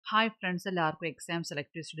Hi friends, എല്ലാവർക്കും exam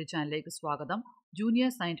selective study ചാനലിലേക്ക് സ്വാഗതം. Junior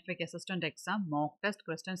scientific assistant exam mock test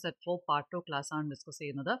question set 4 part 2 class ആണ് discuss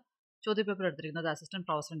ചെയ്യുന്നത്. ചോദ്യപേപ്പർ എടുത്തിരിക്കുന്നത് അസിസ്റ്റന്റ്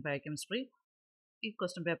പ്രൊഫസർ ഇൻ ബയോകെമിസ്ട്രി. ഈ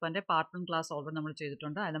ക്വസ്റ്റ്യൻ പേപ്പറിന്റെ പാർട്ട് 1 ക്ലാസ് ഓൾറെഡി നമ്മൾ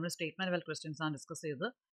ചെയ്തിട്ടുണ്ട്. അതിൽ നമ്മൾ സ്റ്റേറ്റ്മെന്റ് ലെവൽ ക്വസ്റ്റ്യൻസ് ആണ് ഡിസ്കസ് ചെയ്തത്.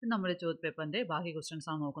 ഇന്ന് നമ്മൾ ചോദ്യപേപ്പറിന്റെ ബാക്കി ക്വസ്റ്റ്യൻസ്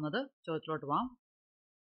ആണ് നോക്കുന്നത്. ചോദ്യത്തിലോട്ട് പോവാം.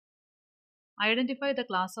 Identify the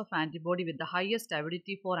class of antibody with the highest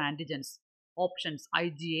avidity for antigens. Options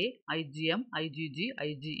IgA, IgM, IgG,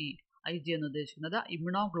 IgE. IG എന്ന് ഉദ്ദേശിക്കുന്നത്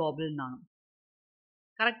ഇമ്യൂണോഗ്ലോബുലിൻ ആണ്.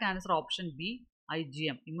 Correct answer option B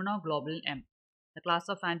IgM, immunoglobulin M. The class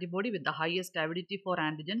of antibody with the highest avidity for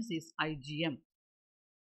antigens is IgM.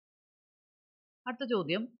 അടുത്ത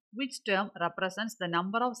ചോദ്യം, which term represents the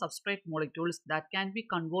number of substrate molecules that can be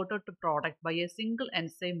converted to product by a single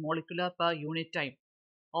enzyme molecular per unit time?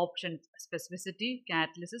 Options specificity,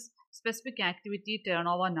 catalysis, specific activity,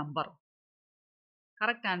 turnover number.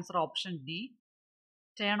 Correct answer option D,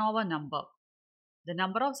 turnover number. The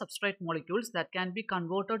number of substrate molecules that can be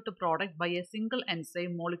converted to product by a single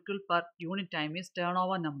enzyme molecule per unit time is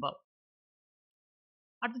turnover number.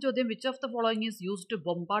 അടുത്ത ചോദ്യം, which of the following is used to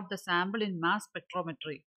bombard the sample in mass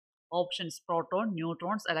spectrometry? Options proton,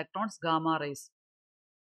 neutrons, electrons, gamma rays.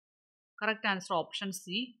 Correct answer option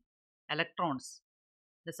C, electrons.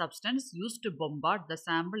 The substance used to bombard the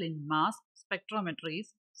sample in mass spectrometry is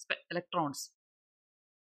electrons.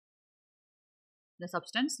 The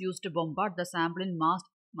substance used to bombard the sample in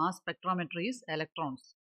mass spectrometry is electrons.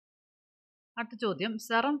 അടുത്ത ചോദ്യം,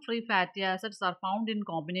 serum free fatty acids are found in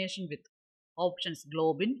combination with options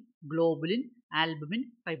globin, globulin, albumin,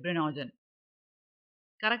 fibrinogen.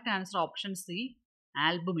 Correct answer option C,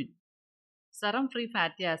 albumin. Serum free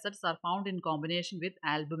fatty acids are found in combination with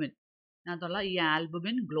albumin. അതിനകത്തുള്ള ഈ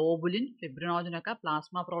albumin, globulin, ഫിബ്രിനോജൻ ഒക്കെ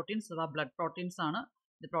plasma proteins അഥവാ blood proteins ആണ്.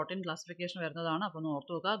 ഇത് protein classification വരുന്നതാണ്. അപ്പോൾ ഒന്ന്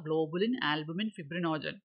ഓർത്ത് നോക്കുക, ഗ്ലോബുലിൻ, ആൽബുമിൻ,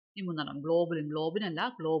 ഫിബ്രിനോജൻ, ഈ മൂന്നെണ്ണം. ഗ്ലോബുലിൻ അല്ല,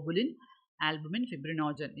 ഗ്ലോബുലിൻ, ആൽബുമിൻ,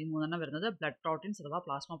 ഫിബ്രിനോജൻ, ഈ മൂന്നെണ്ണം വരുന്നത് ബ്ലഡ് പ്രോട്ടീൻസ് അഥവാ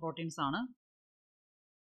പ്ലാസ്മ പ്രോട്ടീൻസ് ആണ്.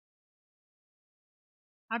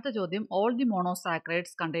 അടുത്ത ചോദ്യം, all the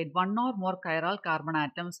monosaccharides contain one or more chiral carbon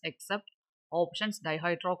atoms except options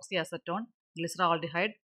dihydroxyacetone,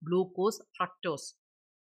 glyceraldehyde, glucose, fructose.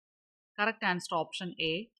 Correct answer option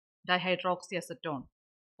A, dihydroxyacetone.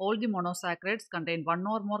 All the monosaccharides contain one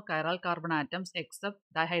or more chiral carbon atoms except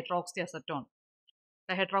dihydroxyacetone.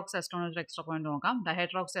 Dihydroxyacetone is extra point നോക്കാം.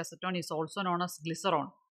 Dihydroxyacetone is also known as glycerol.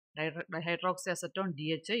 Dihydroxyacetone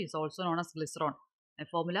DHA is also known as glycerol.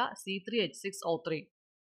 Formula C3H6O3.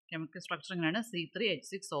 Chemical structure ഇങ്ങനെയാണ്,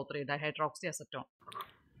 C3H6O3, dihydroxyacetone.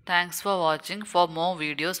 Thanks for watching. For more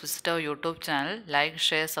videos, visit our YouTube channel. Like,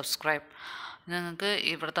 share, subscribe. നിങ്ങൾക്ക്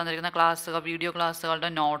ഇവിടെ തന്നിരിക്കുന്ന ക്ലാസ്സുകൾ, video ക്ലാസ്സുകളുടെ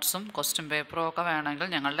നോട്ട്സും question പേപ്പറും ഒക്കെ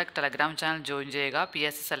വേണമെങ്കിൽ ഞങ്ങളുടെ Telegram channel join ചെയ്യുക.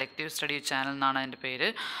 PSC സെലക്റ്റീവ് സ്റ്റഡി ചാനൽ എന്നാണ് അതിൻ്റെ പേര്.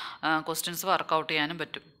 ക്വസ്റ്റ്യൻസ് വർക്കൗട്ട് ചെയ്യാനും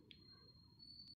പറ്റും.